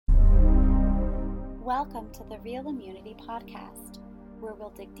Welcome to the Real Immunity Podcast, where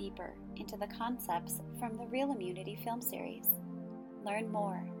we'll dig deeper into the concepts from the Real Immunity film series. Learn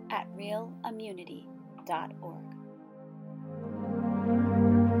more at realimmunity.org.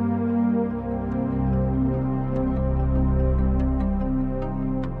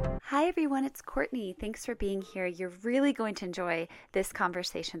 Hi everyone, it's Courtney. Thanks for being here. You're really going to enjoy this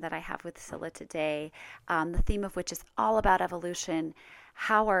conversation that I have with Scylla today, the theme of which is all about evolution,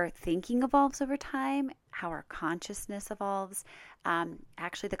 how our thinking evolves over time, how our consciousness evolves.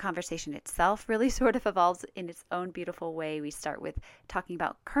 Actually, the conversation itself really sort of evolves in its own beautiful way. We start with talking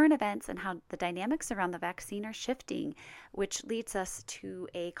about current events and how the dynamics around the vaccine are shifting, which leads us to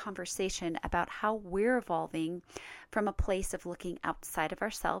a conversation about how we're evolving from a place of looking outside of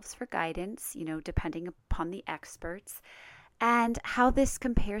ourselves for guidance, depending upon the experts, and how this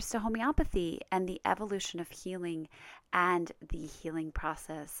compares to homeopathy and the evolution of healing and the healing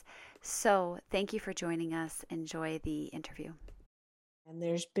process. So thank you for joining us. Enjoy the interview. And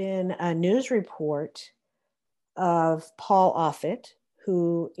there's been a news report of Paul Offit,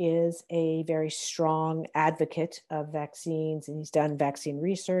 who is a very strong advocate of vaccines, and he's done vaccine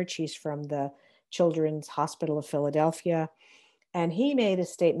research. He's from the Children's Hospital of Philadelphia. And he made a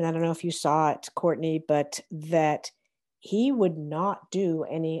statement, I don't know if you saw it, Courtney, but that he would not do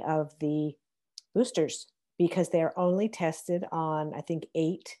any of the boosters because they're only tested on, I think,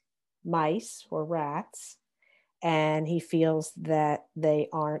 8 mice or rats. And he feels that they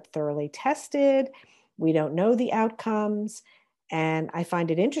aren't thoroughly tested. We don't know the outcomes. And I find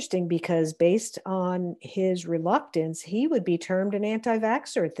it interesting because based on his reluctance, he would be termed an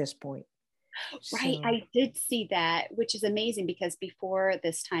anti-vaxxer at this point. Right. So, I did see that, which is amazing because before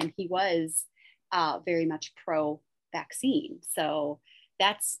this time, he was very much pro-vaccine. So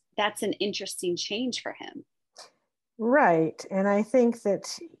that's an interesting change for him. Right. And I think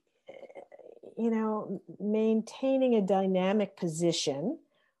that, maintaining a dynamic position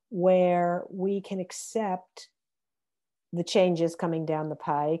where we can accept the changes coming down the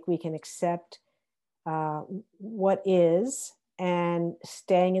pike, we can accept what is, and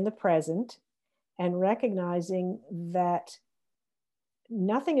staying in the present and recognizing that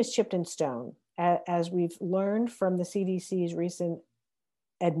nothing is chipped in stone. As we've learned from the CDC's recent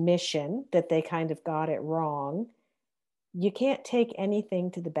admission that they kind of got it wrong, you can't take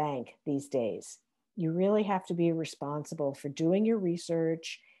anything to the bank these days. You really have to be responsible for doing your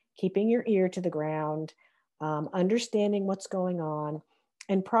research, keeping your ear to the ground, understanding what's going on,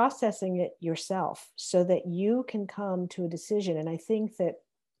 and processing it yourself so that you can come to a decision. And I think that,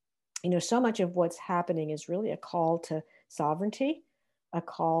 so much of what's happening is really a call to sovereignty, a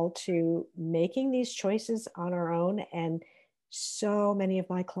call to making these choices on our own. And so many of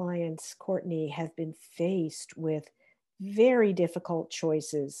my clients, Courtney, have been faced with very difficult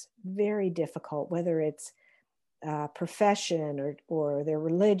choices, very difficult, whether it's profession or their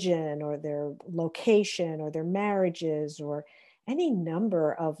religion or their location or their marriages or any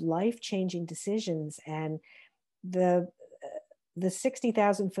number of life-changing decisions. And the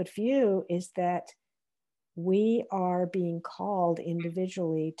 60,000 foot view is that we are being called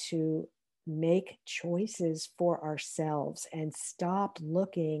individually to make choices for ourselves and stop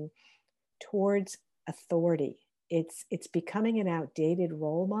looking towards authority. It's becoming an outdated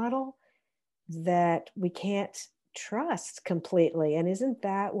role model that we can't trust completely. And isn't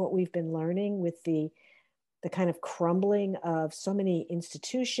that what we've been learning with the kind of crumbling of so many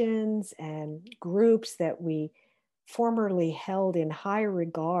institutions and groups that we formerly held in high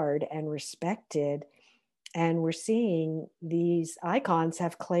regard and respected? And we're seeing these icons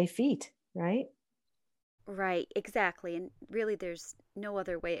have clay feet, right? Right, exactly. And really, there's no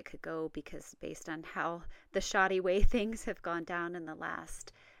other way it could go because based on how the shoddy way things have gone down in the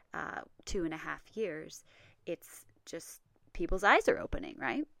last 2.5 years, it's just people's eyes are opening,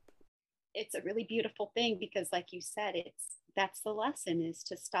 right? It's a really beautiful thing because, like you said, that's the lesson, is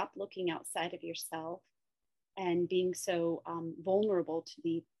to stop looking outside of yourself and being so vulnerable to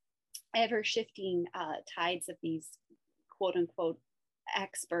the ever shifting tides of these quote unquote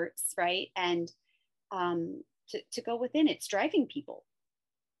experts, right? And to go within. It's driving people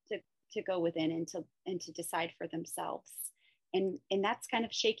to go within and to decide for themselves. And that's kind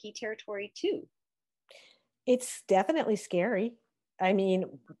of shaky territory too. It's definitely scary. I mean,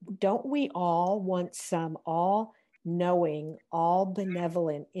 don't we all want some all-knowing,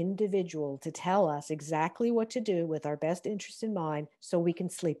 all-benevolent individual to tell us exactly what to do with our best interest in mind so we can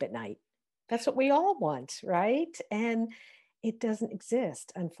sleep at night? That's what we all want, right? And it doesn't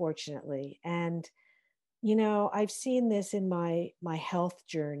exist, unfortunately. And I've seen this in my health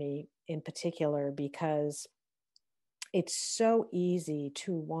journey in particular because it's so easy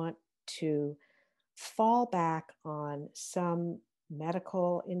to want to fall back on some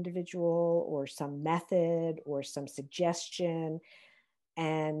medical individual or some method or some suggestion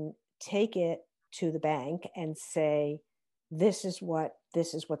and take it to the bank and say, this is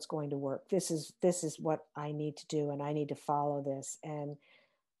what's going to work. This is what I need to do, and I need to follow this. And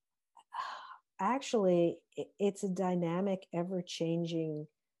actually, it's a dynamic, ever changing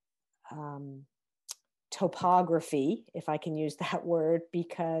um, topography, if I can use that word,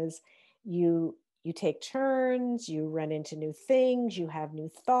 because you take turns, you run into new things, you have new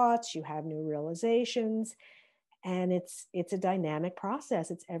thoughts, you have new realizations, and it's a dynamic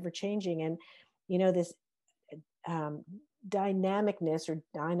process. It's ever changing, and this um, dynamicness or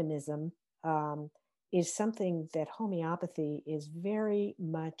dynamism um, is something that homeopathy is very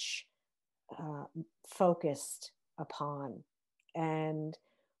much uh, focused upon. And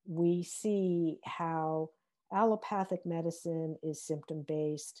we see how allopathic medicine is symptom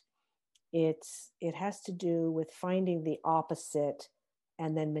based. It has to do with finding the opposite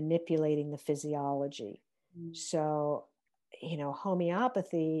and then manipulating the physiology. Mm. So,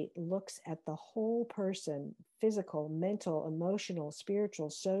 homeopathy looks at the whole person, physical, mental, emotional, spiritual,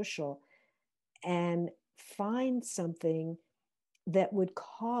 social, and finds something that would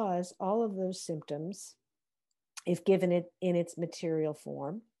cause all of those symptoms if given it in its material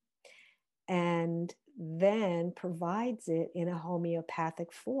form, and then provides it in a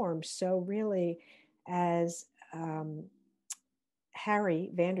homeopathic form. So, really, as Harry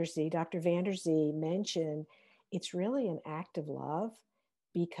Vanderzee, Dr. Vanderzee mentioned, it's really an act of love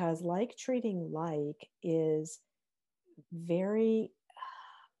because like treating like is very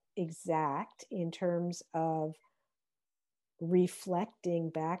exact in terms of reflecting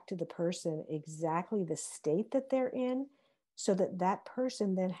back to the person exactly the state that they're in so that that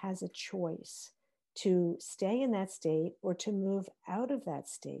person then has a choice to stay in that state or to move out of that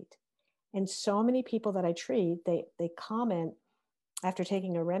state. And so many people that I treat, they comment after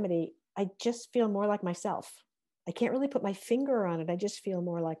taking a remedy, I just feel more like myself. I can't really put my finger on it. I just feel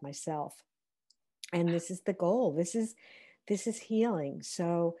more like myself. And this is the goal. This is healing.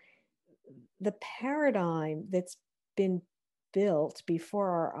 So the paradigm that's been built before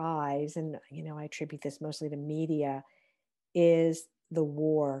our eyes, and I attribute this mostly to media, is the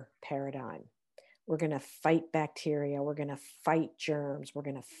war paradigm. We're going to fight bacteria, we're going to fight germs, we're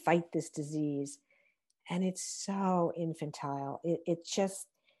going to fight this disease. And it's so infantile.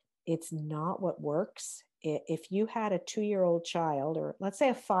 It's not what works. If you had a 2-year-old child, or let's say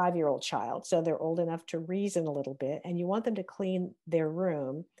a 5-year-old child, so they're old enough to reason a little bit, and you want them to clean their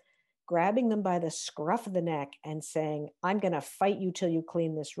room, grabbing them by the scruff of the neck and saying, I'm going to fight you till you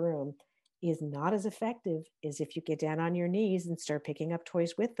clean this room, is not as effective as if you get down on your knees and start picking up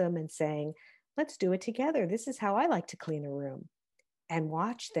toys with them and saying, let's do it together. This is how I like to clean a room, and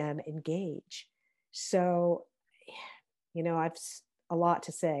watch them engage. So, I've a lot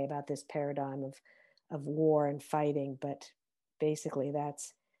to say about this paradigm of war and fighting, but basically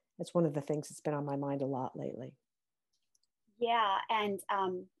that's one of the things that's been on my mind a lot lately. Yeah, and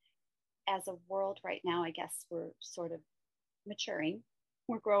as a world right now, I guess we're sort of maturing.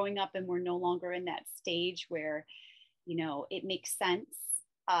 We're growing up, and we're no longer in that stage where it makes sense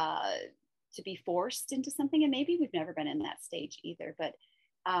uh, to be forced into something. And maybe we've never been in that stage either. But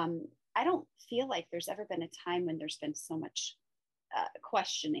I don't feel like there's ever been a time when there's been so much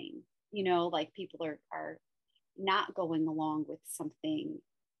questioning. Like people are not going along with something,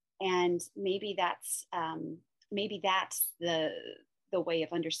 and maybe that's the way of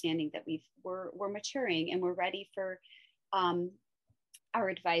understanding that we're maturing, and we're ready for um, our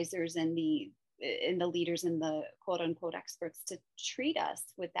advisors and the leaders and the quote unquote experts to treat us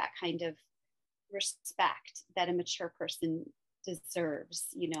with that kind of respect that a mature person deserves,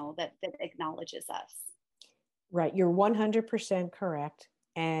 that acknowledges us. Right. You're 100% correct.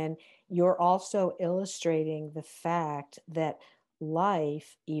 And you're also illustrating the fact that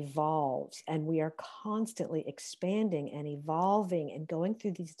life evolves and we are constantly expanding and evolving and going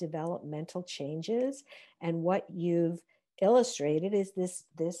through these developmental changes. And what you've illustrated is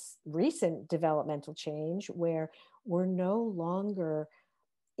this recent developmental change where we're no longer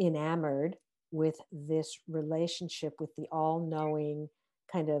enamored with this relationship with the all-knowing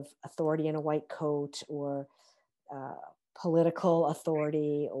kind of authority in a white coat, or uh, political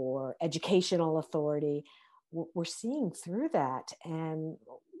authority or educational authority. We're seeing through that, and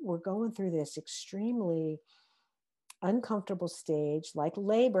we're going through this extremely uncomfortable stage like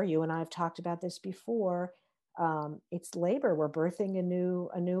labor. You and I have talked about this before. It's labor. We're birthing a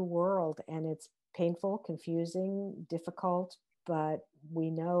new world, and it's painful, confusing, difficult, but we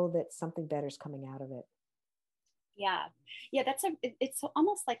know that something better is coming out of it. Yeah, yeah, it's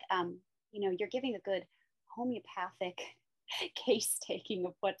almost like you're giving a good homeopathic case taking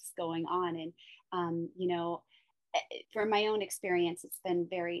of what's going on. And, from my own experience, it's been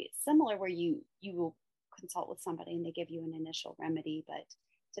very similar where you will consult with somebody and they give you an initial remedy, but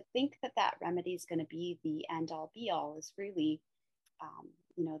to think that that remedy is going to be the end all be all is really,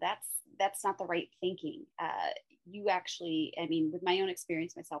 that's not the right thinking. You actually, I mean, with my own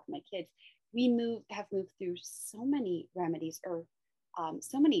experience, myself and my kids, have moved through so many remedies, or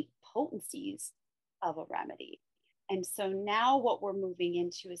so many potencies of a remedy. And so now what we're moving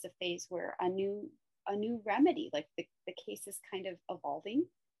into is a phase where a new remedy, like the case is kind of evolving,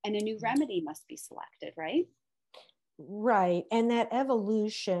 and a new remedy must be selected, right? Right. And that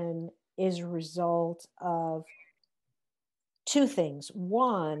evolution is a result of two things.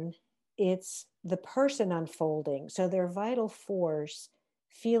 One, it's the person unfolding. So their vital force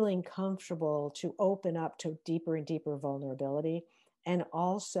feeling comfortable to open up to deeper and deeper vulnerability. And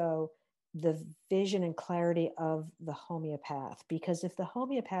also the vision and clarity of the homeopath. Because if the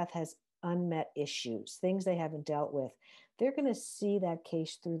homeopath has unmet issues, things they haven't dealt with, they're going to see that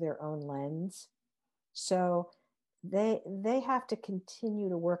case through their own lens. So they have to continue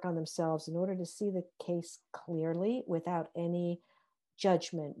to work on themselves in order to see the case clearly without any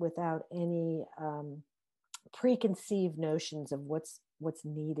judgment, without any preconceived notions of what's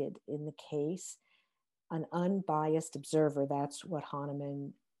needed in the case. An unbiased observer, that's what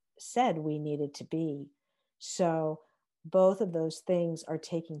Hahnemann said we needed to be. So both of those things are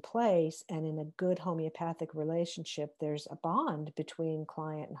taking place, and in a good homeopathic relationship, there's a bond between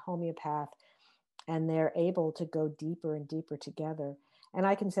client and homeopath, and they're able to go deeper and deeper together. And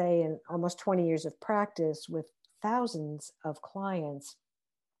I can say in almost 20 years of practice with thousands of clients,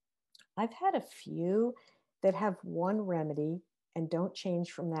 I've had a few that have one remedy and don't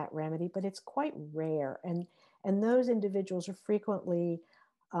change from that remedy, but it's quite rare. And those individuals are frequently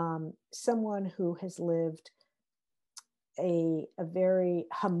someone who has lived a very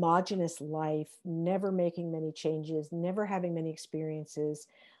homogenous life, never making many changes, never having many experiences.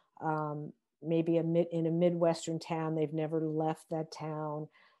 Maybe in a Midwestern town, they've never left that town.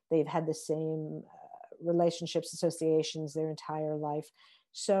 They've had the same relationships, associations their entire life.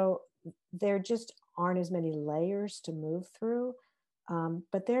 So there just aren't as many layers to move through,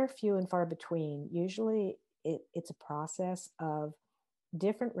 but they're few and far between. Usually it's a process of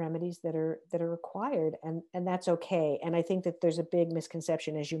different remedies that are required, and that's okay. And I think that there's a big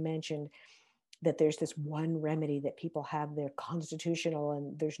misconception, as you mentioned, that there's this one remedy that people have, they're constitutional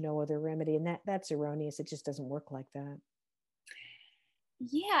and there's no other remedy, and that's erroneous. It just doesn't work like that.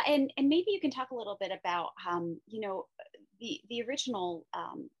 Yeah, and maybe you can talk a little bit about the original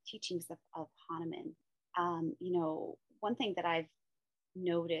teachings of Hahnemann. One thing that I've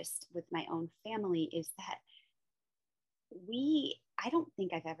noticed with my own family is that I don't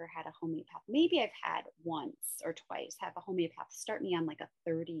think I've ever had a homeopath. Maybe I've had once or twice have a homeopath start me on like a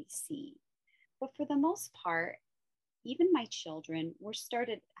 30C. But for the most part, even my children were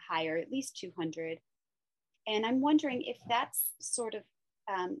started higher, at least 200. And I'm wondering if that's sort of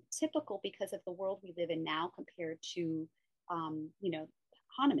typical because of the world we live in now compared to,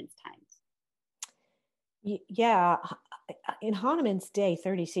 Hahnemann's times. Yeah, in Hahnemann's day,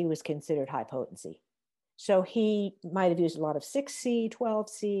 30C was considered high potency. So he might have used a lot of 6C,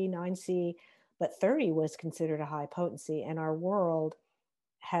 12C, 9C, but 30 was considered a high potency. And our world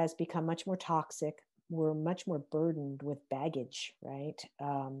has become much more toxic. We're much more burdened with baggage, right?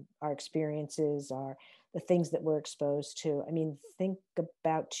 Our experiences are the things that we're exposed to. I mean, think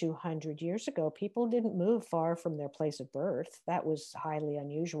about 200 years ago, people didn't move far from their place of birth. That was highly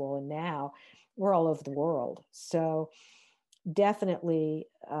unusual. And now we're all over the world. So definitely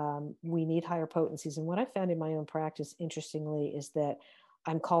we need higher potencies. And what I found in my own practice, interestingly, is that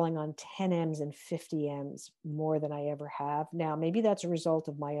I'm calling on 10 M's and 50 M's more than I ever have. Now, maybe that's a result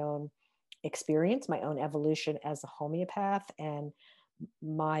of my own experience, my own evolution as a homeopath, and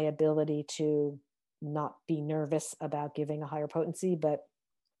my ability to not be nervous about giving a higher potency. But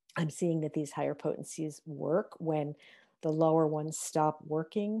I'm seeing that these higher potencies work when the lower ones stop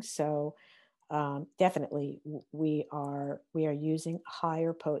working. So definitely we are using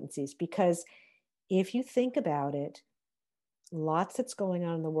higher potencies, because if you think about it, lots that's going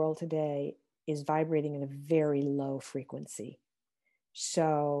on in the world today is vibrating in a very low frequency.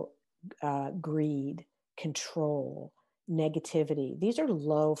 So greed, control, negativity, these are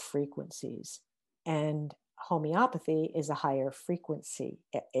low frequencies, and homeopathy is a higher frequency.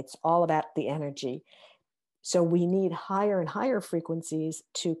 It's all about the energy. So we need higher and higher frequencies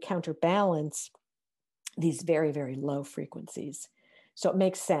to counterbalance these very, very low frequencies. So it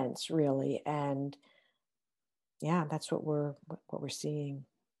makes sense, really. And yeah, that's what we're seeing.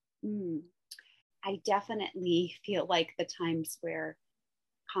 Mm. I definitely feel like the times where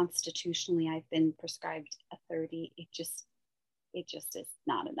constitutionally I've been prescribed a 30, it just is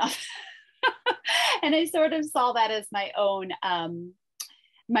not enough. And I sort of saw that as my own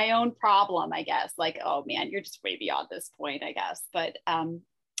problem, I guess. Like, oh man, you're just way beyond this point, I guess. But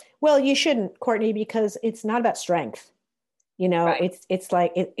Well, you shouldn't, Courtney, because it's not about strength. right. It's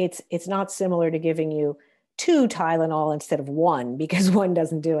like it's not similar to giving you two Tylenol instead of one because one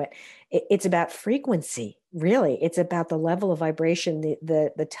doesn't do it. It's about frequency, really. It's about the level of vibration,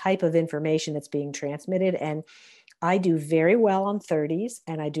 the type of information that's being transmitted. And I do very well on 30s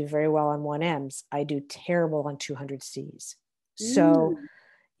and I do very well on 1Ms. I do terrible on 200Cs. So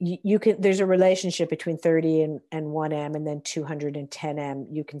Mm. you can, there's a relationship between 30 and 1M, and then 210M.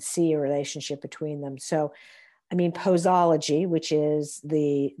 You can see a relationship between them. So I mean, posology, which is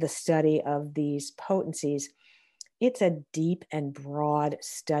the study of these potencies, it's a deep and broad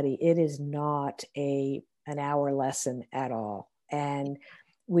study. It is not an hour lesson at all. And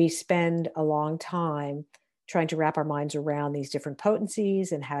we spend a long time trying to wrap our minds around these different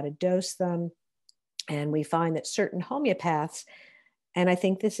potencies and how to dose them. And we find that certain homeopaths, and I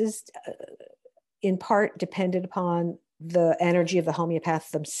think this is in part dependent upon the energy of the homeopaths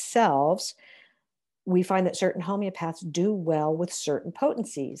themselves, we find that certain homeopaths do well with certain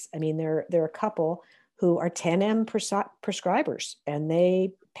potencies. I mean, there are a couple who are 10M prescribers and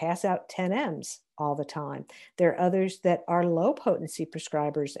they pass out 10Ms all the time. There are others that are low potency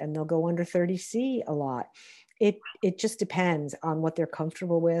prescribers and they'll go under 30C a lot. It just depends on what they're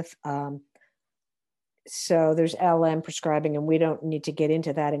comfortable with. So there's LM prescribing, and we don't need to get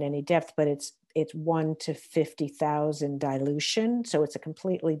into that in any depth, but it's 1 to 50,000 dilution. So it's a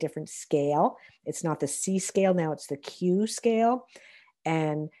completely different scale. It's not the C scale. Now it's the Q scale.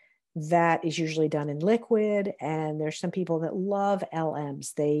 And that is usually done in liquid. And there's some people that love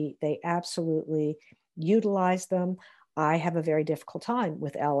LMs. They absolutely utilize them. I have a very difficult time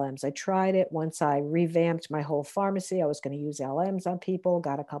with LMs. I tried it once I revamped my whole pharmacy. I was going to use LMs on people,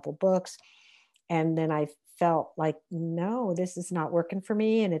 got a couple books. And then I felt like, no, this is not working for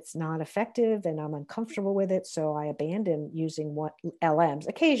me and it's not effective and I'm uncomfortable with it. So I abandoned using LMs.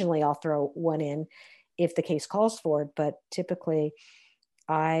 Occasionally I'll throw one in if the case calls for it, but typically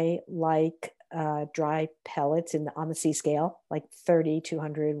I like dry pellets on the C scale, like 30,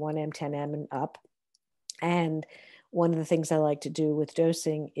 200, 1M, 10M and up. And one of the things I like to do with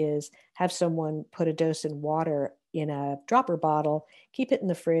dosing is have someone put a dose in water in a dropper bottle, keep it in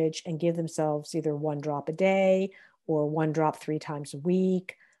the fridge, and give themselves either one drop a day or one drop 3 times a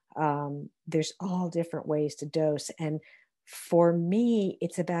week. There's all different ways to dose. And for me,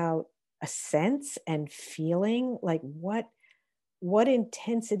 it's about a sense and feeling like what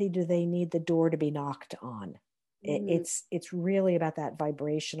intensity do they need the door to be knocked on? Mm. It's really about that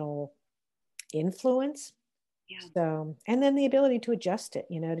vibrational influence. Yeah. So, and then the ability to adjust it,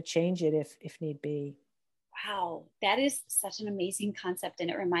 to change it if need be. Wow, that is such an amazing concept. And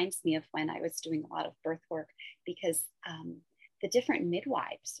it reminds me of when I was doing a lot of birth work because the different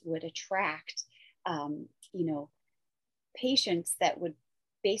midwives would attract, um, you know, patients that would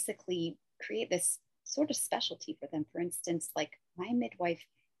basically create this sort of specialty for them. For instance, like my midwife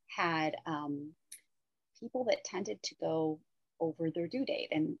had people that tended to go over their due date,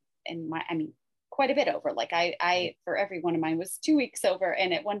 and I mean, quite a bit over. Like I for every one of mine was 2 weeks over,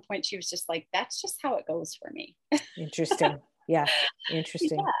 and at one point she was just like, "That's just how it goes for me." Interesting. Yeah. Yeah,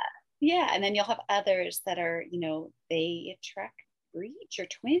 Interesting. yeah, and then you'll have others that are, they attract breech or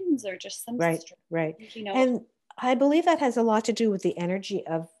twins or just some Right. Right. strange. And I believe that has a lot to do with the energy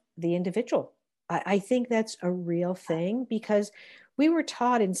of the individual. I think that's a real thing because we were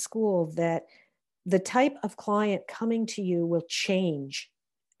taught in school that the type of client coming to you will change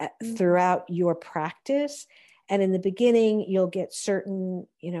Mm, throughout your practice. And in the beginning, you'll get certain,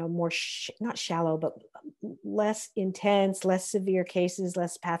 more not shallow, but less intense, less severe cases,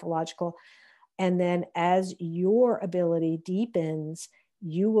 less pathological. And then as your ability deepens,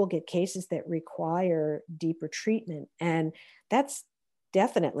 you will get cases that require deeper treatment. And that's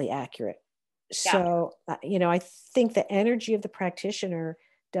definitely accurate. yeah. So, I think the energy of the practitioner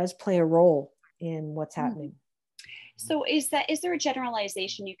does play a role in what's Mm. happening. So is there a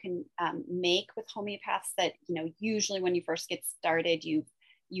generalization you can make with homeopaths that usually when you first get started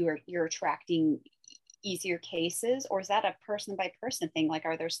you're attracting easier cases, or is that a person by person thing? Like,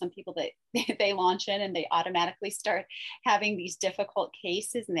 are there some people that they launch in and they automatically start having these difficult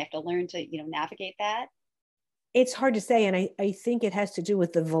cases and they have to learn to navigate that? It's hard to say. And I think it has to do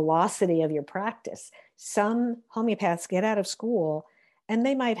with the velocity of your practice. Some homeopaths get out of school and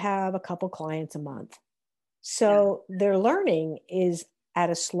they might have a couple clients a month. Yeah. So their learning is at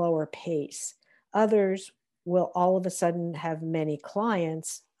a slower pace. Others will all of a sudden have many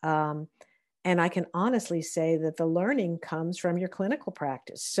clients. And I can honestly say that the learning comes from your clinical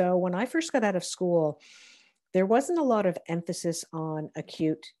practice. So when I first got out of school, there wasn't a lot of emphasis on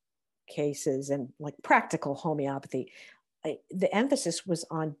acute cases and like practical homeopathy. The emphasis was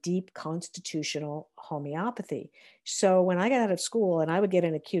on deep constitutional homeopathy. So when I got out of school and I would get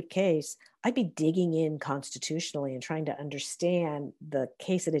an acute case, I'd be digging in constitutionally and trying to understand the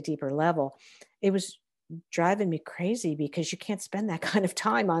case at a deeper level. It was driving me crazy because you can't spend that kind of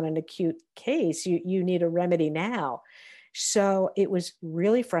time on an acute case. You need a remedy now. So it was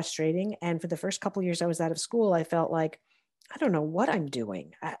really frustrating. And for the first couple of years I was out of school, I felt like, I don't know what I'm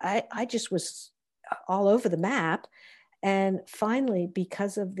doing. I just was all over the map. And finally,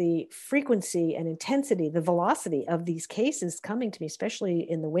 because of the frequency and intensity, the velocity of these cases coming to me, especially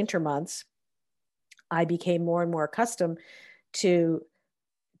in the winter months, I became more and more accustomed to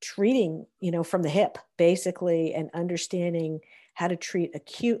treating, from the hip, basically, and understanding how to treat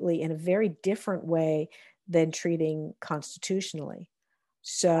acutely in a very different way than treating constitutionally.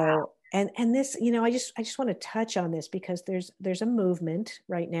 So, and this, I just want to touch on this because there's a movement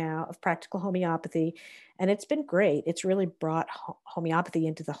right now of practical homeopathy, and it's been great. It's really brought homeopathy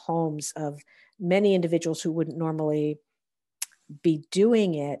into the homes of many individuals who wouldn't normally be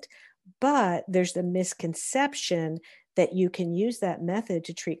doing it. But there's the misconception that you can use that method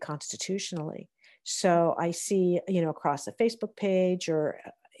to treat constitutionally. So I see, across the Facebook page or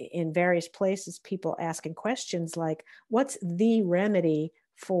in various places, people asking questions like, what's the remedy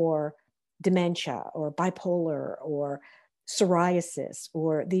for dementia or bipolar or psoriasis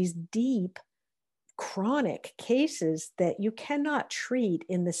or these deep chronic cases that you cannot treat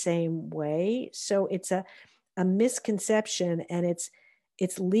in the same way? So it's a misconception, and it's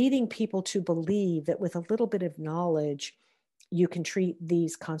leading people to believe that with a little bit of knowledge you can treat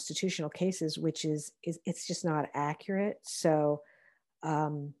these constitutional cases, which is it's just not accurate. So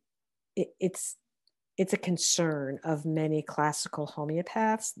um, it's a concern of many classical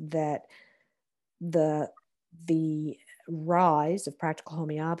homeopaths that the rise of practical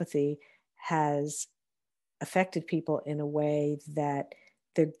homeopathy has affected people in a way that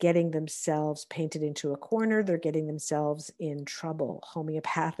they're getting themselves painted into a corner. They're getting themselves in trouble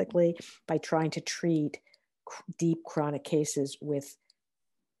homeopathically by trying to treat deep chronic cases with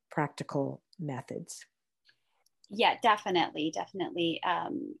practical methods. Yeah, definitely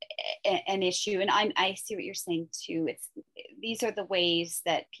an issue. And I see what you're saying too. These are the ways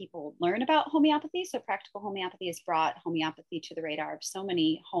that people learn about homeopathy. So practical homeopathy has brought homeopathy to the radar of so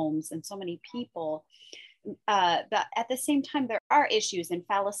many homes and so many people. But at the same time, there are issues and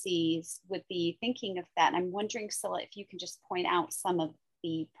fallacies with the thinking of that. And I'm wondering, Scylla, if you can just point out some of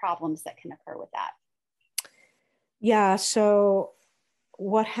the problems that can occur with that. Yeah. So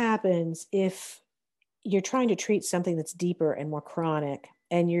what happens if you're trying to treat something that's deeper and more chronic,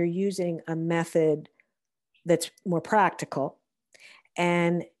 and you're using a method that's more practical,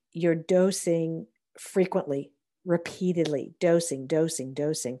 and you're dosing frequently, repeatedly, dosing,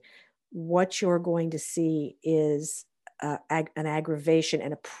 what you're going to see is an aggravation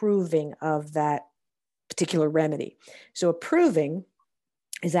and approving of that particular remedy. So approving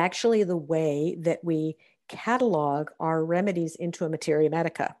is actually the way that we catalog our remedies into a materia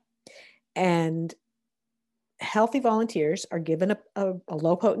medica. And healthy volunteers are given a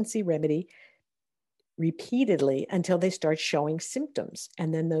low potency remedy repeatedly until they start showing symptoms.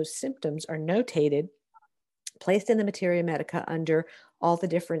 And then those symptoms are notated, placed in the materia medica under all the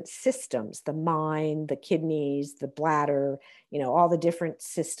different systems, the mind, the kidneys, the bladder, all the different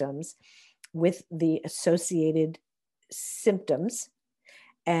systems with the associated symptoms.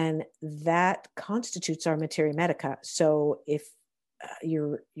 And that constitutes our materia medica. So if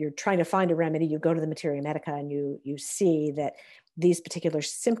you're trying to find a remedy, you go to the materia medica and you see that these particular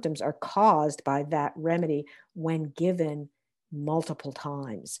symptoms are caused by that remedy when given multiple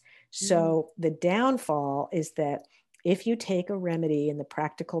times. So the downfall is that if you take a remedy in the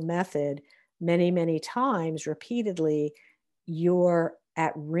practical method many times repeatedly, you're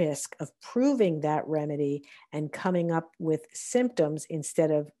at risk of proving that remedy and coming up with symptoms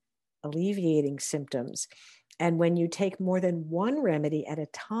instead of alleviating symptoms. And when you take more than one remedy at a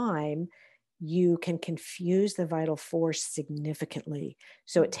time, you can confuse the vital force significantly.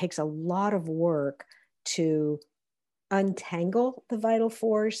 So it takes a lot of work to untangle the vital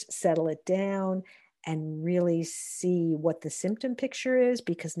force, settle it down, and really see what the symptom picture is,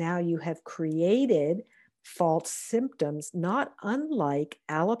 because now you have created false symptoms, not unlike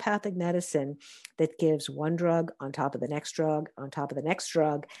allopathic medicine that gives one drug on top of the next drug on top of the next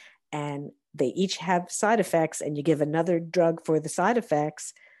drug. and they each have side effects, and you give another drug for the side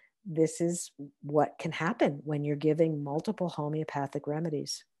effects. This is what can happen when you're giving multiple homeopathic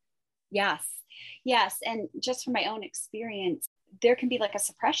remedies. Yes. Yes. And just from my own experience, there can be like a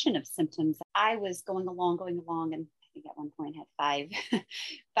suppression of symptoms. I was going along, and I think at one point had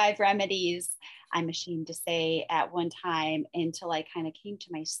five remedies, I'm ashamed to say, at one time, until I kind of came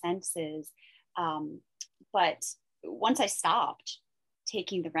to my senses. But once I stopped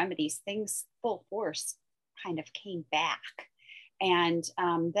taking the remedies, things full force kind of came back. And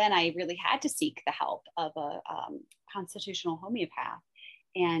then I really had to seek the help of a constitutional homeopath.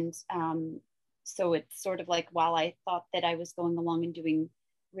 And so it's sort of like, while I thought that I was going along and doing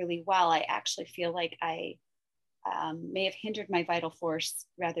really well, I actually feel like I may have hindered my vital force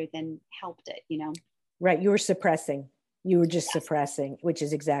rather than helped it, you know? Right. You were suppressing. You were just Yes. suppressing, which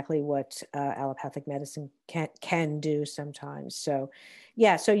is exactly what allopathic medicine can do sometimes. So,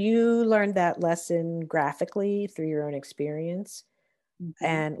 yeah. So you learned that lesson graphically through your own experience. Mm-hmm.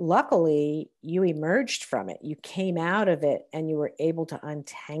 And luckily, you emerged from it. You came out of it and you were able to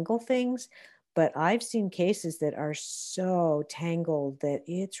untangle things. But I've seen cases that are so tangled that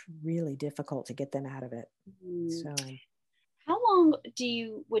it's really difficult to get them out of it. Mm-hmm. So, How long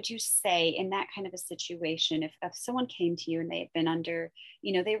would you say, in that kind of a situation, if someone came to you and they had been under,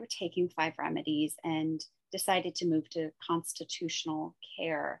 they were taking five remedies and decided to move to constitutional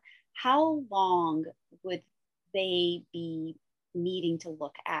care, how long would they be needing to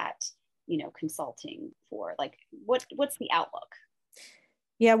look at, consulting for? Like, what's the outlook?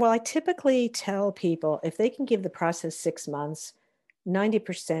 yeah, well, I typically tell people if they can give the process 6 months,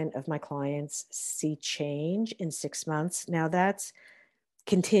 90% of my clients see change in 6 months. Now, that's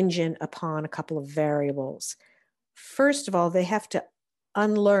contingent upon a couple of variables. First of all, they have to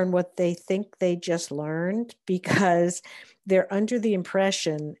unlearn what they think they just learned because they're under the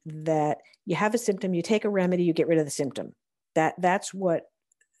impression that you have a symptom, you take a remedy, you get rid of the symptom. That's what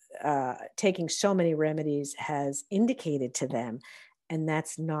taking so many remedies has indicated to them, and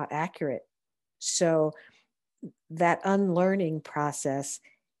that's not accurate. So that unlearning process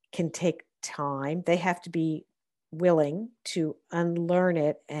can take time. They have to be willing to unlearn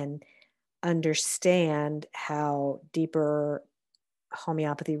it and understand how deeper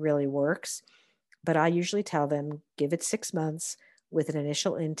homeopathy really works. But I usually tell them give it 6 months with an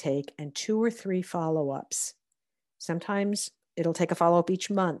initial intake and 2 or 3 follow ups. Sometimes it'll take a follow up each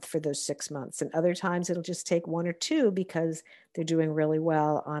month for those 6 months, and other times it'll just take 1 or 2 because they're doing really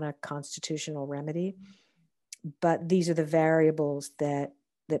well on a constitutional remedy. But these are the variables that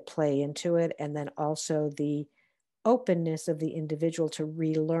play into it, and then also the openness of the individual to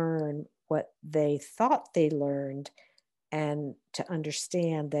relearn what they thought they learned and to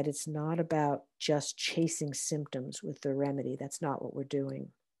understand that it's not about just chasing symptoms with the remedy. That's not what we're doing.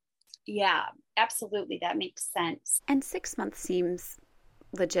 Yeah, absolutely. That makes sense. And 6 months seems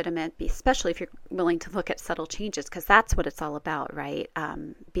legitimate, especially if you're willing to look at subtle changes, because that's what it's all about, right?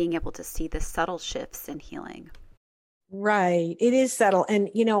 Being able to see the subtle shifts in healing. Right. It is subtle. And,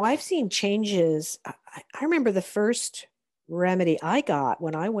 I've seen changes. I remember the first remedy I got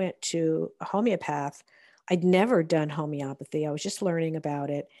when I went to a homeopath. I'd never done homeopathy, I was just learning about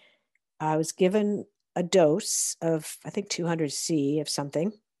it. I was given a dose of, I think, 200 C of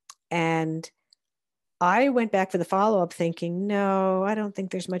something. And I went back for the follow up thinking, no, I don't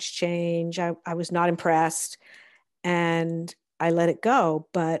think there's much change. I was not impressed. And I let it go.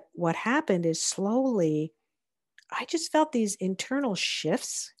 But what happened is slowly, I just felt these internal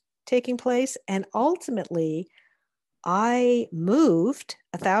shifts taking place. And ultimately, I moved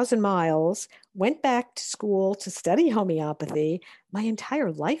 1,000 miles, went back to school to study homeopathy. My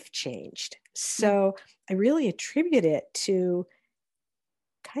entire life changed. So I really attribute it to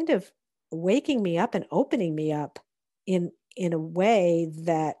kind of waking me up and opening me up in a way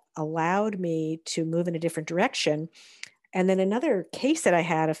that allowed me to move in a different direction. And then another case that I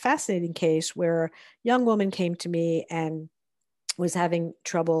had, a fascinating case where a young woman came to me and was having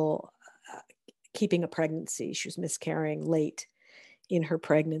trouble keeping a pregnancy. She was miscarrying late in her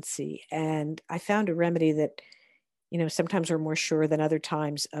pregnancy. And I found a remedy that, sometimes we're more sure than other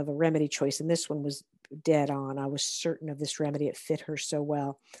times of a remedy choice. And this one was dead on. I was certain of this remedy. It fit her so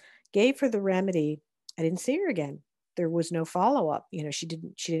well. Gave her the remedy. I didn't see her again. There was no follow up. She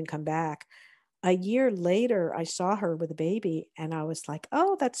didn't come back. A year later, I saw her with a baby and I was like,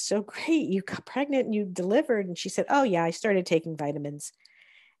 oh, that's so great. You got pregnant and you delivered. And she said, oh, yeah, I started taking vitamins.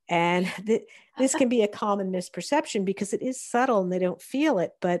 And this can be a common misperception because it is subtle and they don't feel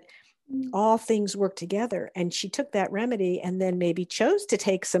it, but all things work together. And she took that remedy and then maybe chose to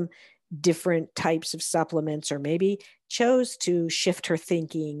take some different types of supplements, or maybe chose to shift her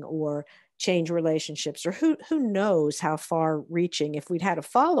thinking or change relationships, or who knows how far reaching. If we'd had a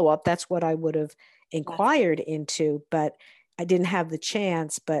follow-up, that's what I would have Yes. inquired into, but I didn't have the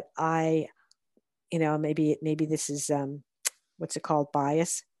chance. But I, maybe this is what's it called,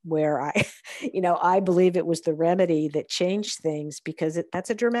 bias, where I I believe it was the remedy that changed things, because that's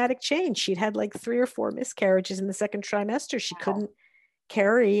a dramatic change. She'd had like 3 or 4 miscarriages in the second trimester. She Wow. couldn't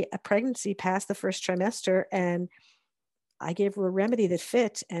carry a pregnancy past the first trimester, and I gave her a remedy that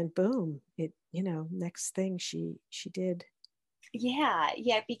fit, and boom, next thing she did. Yeah,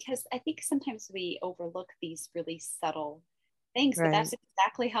 yeah, because I think sometimes we overlook these really subtle things, but Right. that's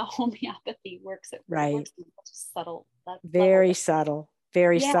exactly how homeopathy works. It Right. works on such a subtle level. Very subtle,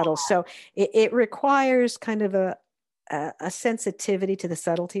 very Yeah, subtle. So it requires kind of a sensitivity to the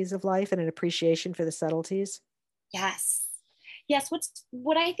subtleties of life and an appreciation for the subtleties. yes. Yes,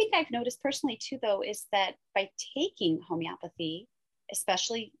 what I think I've noticed personally too, though, is that by taking homeopathy,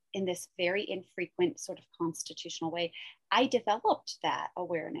 especially in this very infrequent sort of constitutional way, I developed that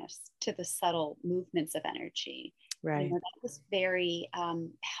awareness to the subtle movements of energy. Right. That was very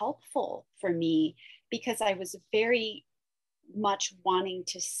helpful for me because I was very much wanting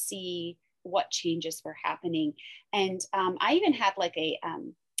to see what changes were happening. And I even had like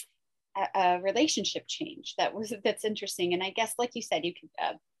a relationship change that's interesting. And I guess, like you said,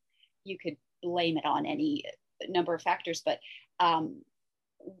 you could blame it on any number of factors, but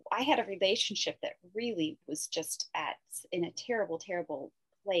I had a relationship that really was just in a terrible, terrible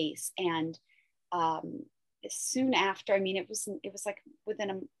place. And soon after, I mean, it was like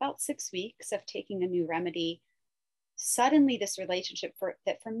within about 6 weeks of taking a new remedy, suddenly this relationship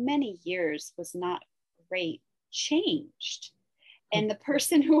that for many years was not great changed. And the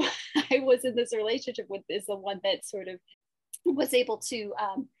person who I was in this relationship with is the one that sort of was able to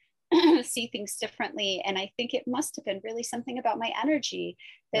see things differently. And I think it must have been really something about my energy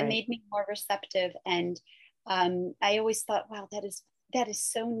that Right. made me more receptive. And I always thought, wow, that is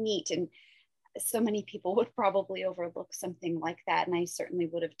so neat. And so many people would probably overlook something like that. And I certainly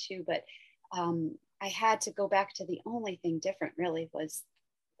would have too. But I had to go back to the only thing different really was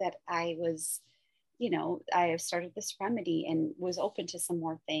that I have started this remedy and was open to some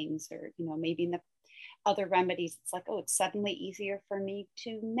more things, or, maybe in the other remedies, it's like, oh, it's suddenly easier for me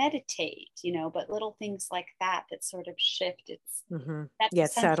to meditate, but little things like that sort of shift. Mm-hmm. That's Yeah,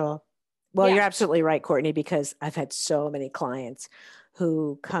 it's essential. subtle. Well, Yeah. you're absolutely right, Courtney, because I've had so many clients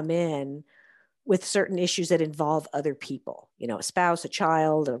who come in with certain issues that involve other people, a spouse, a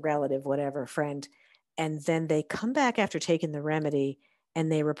child, a relative, whatever, a friend. And then they come back after taking the remedy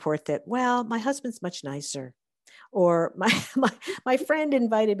and they report that, well, my husband's much nicer, or my friend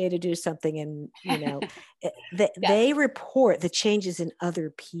invited me to do something, and Yes. they report the changes in other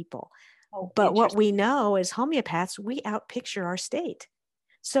people. Oh, But what we interesting. know as homeopaths, we outpicture our state.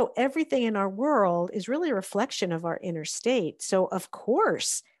 So everything in our world is really a reflection of our inner state. So of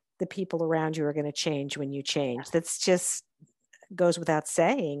course, the people around you are going to change when you change. That's just goes without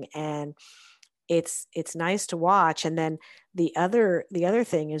saying. And it's nice to watch. And then the other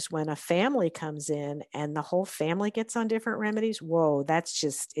thing is when a family comes in and the whole family gets on different remedies. Whoa,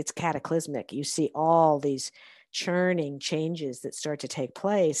 it's cataclysmic. You see all these churning changes that start to take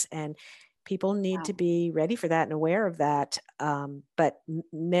place, and people need to Wow. be ready for that and aware of that. But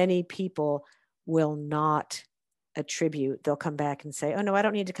many people will not attribute. They'll come back and say, oh no, I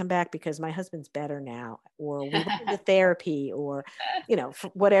don't need to come back because my husband's better now, or we went into therapy, or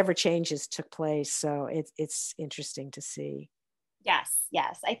whatever changes took place. So it's interesting to see. Yes,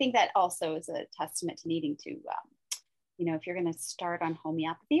 yes. I think that also is a testament to needing to, if you're going to start on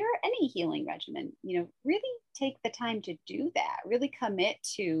homeopathy or any healing regimen, really take the time to do that. Really commit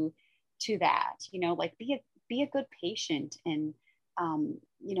to that. Like be a good patient, and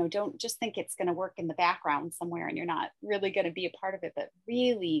don't just think it's going to work in the background somewhere and you're not really going to be a part of it, but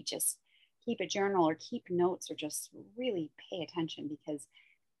really just keep a journal or keep notes, or just really pay attention, because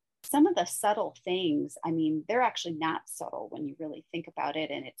some of the subtle things, I mean, they're actually not subtle when you really think about it.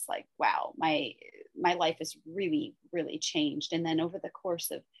 And it's like, wow, my life has really, really changed. And then over the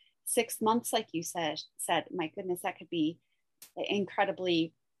course of 6 months, like you said, my goodness, that could be an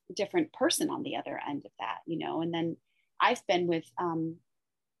incredibly different person on the other end of that, And then I've been with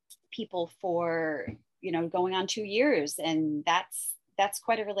people for, going on 2 years, and that's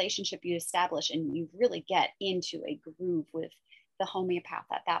quite a relationship you establish, and you really get into a groove with the homeopath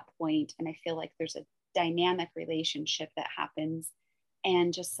at that point. And I feel like there's a dynamic relationship that happens,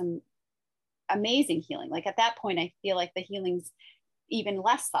 and just some amazing healing. Like at that point, I feel like the healing's even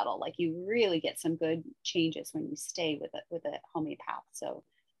less subtle. Like you really get some good changes when you stay with a homeopath. So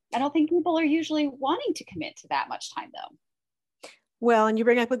I don't think people are usually wanting to commit to that much time, though. Well, and you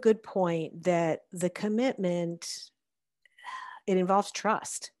bring up a good point that the commitment, it involves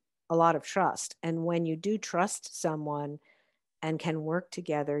trust, a lot of trust. And when you do trust someone and can work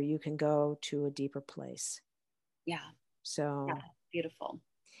together, you can go to a deeper place. Yeah. Yeah. So, Beautiful.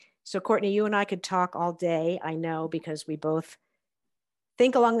 so Courtney, you and I could talk all day, I know, because we both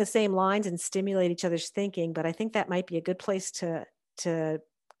think along the same lines and stimulate each other's thinking, but I think that might be a good place to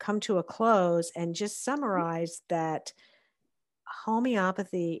come to a close and just summarize that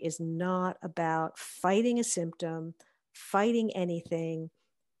homeopathy is not about fighting a symptom, fighting anything.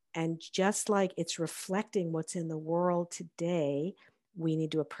 And just like it's reflecting what's in the world today, we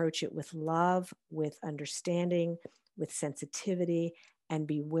need to approach it with love, with understanding, with sensitivity, and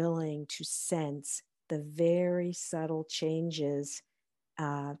be willing to sense the very subtle changes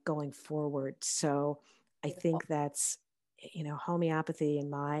going forward. So I Beautiful. think that's, homeopathy, in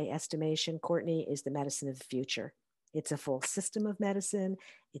my estimation, Courtney, is the medicine of the future. It's a full system of medicine.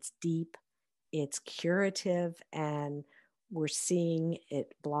 It's deep, it's curative, and we're seeing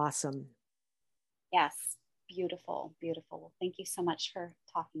it blossom. Yes. Beautiful. Beautiful. Well, thank you so much for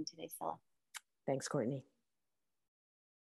talking today, Stella. Thanks, Courtney.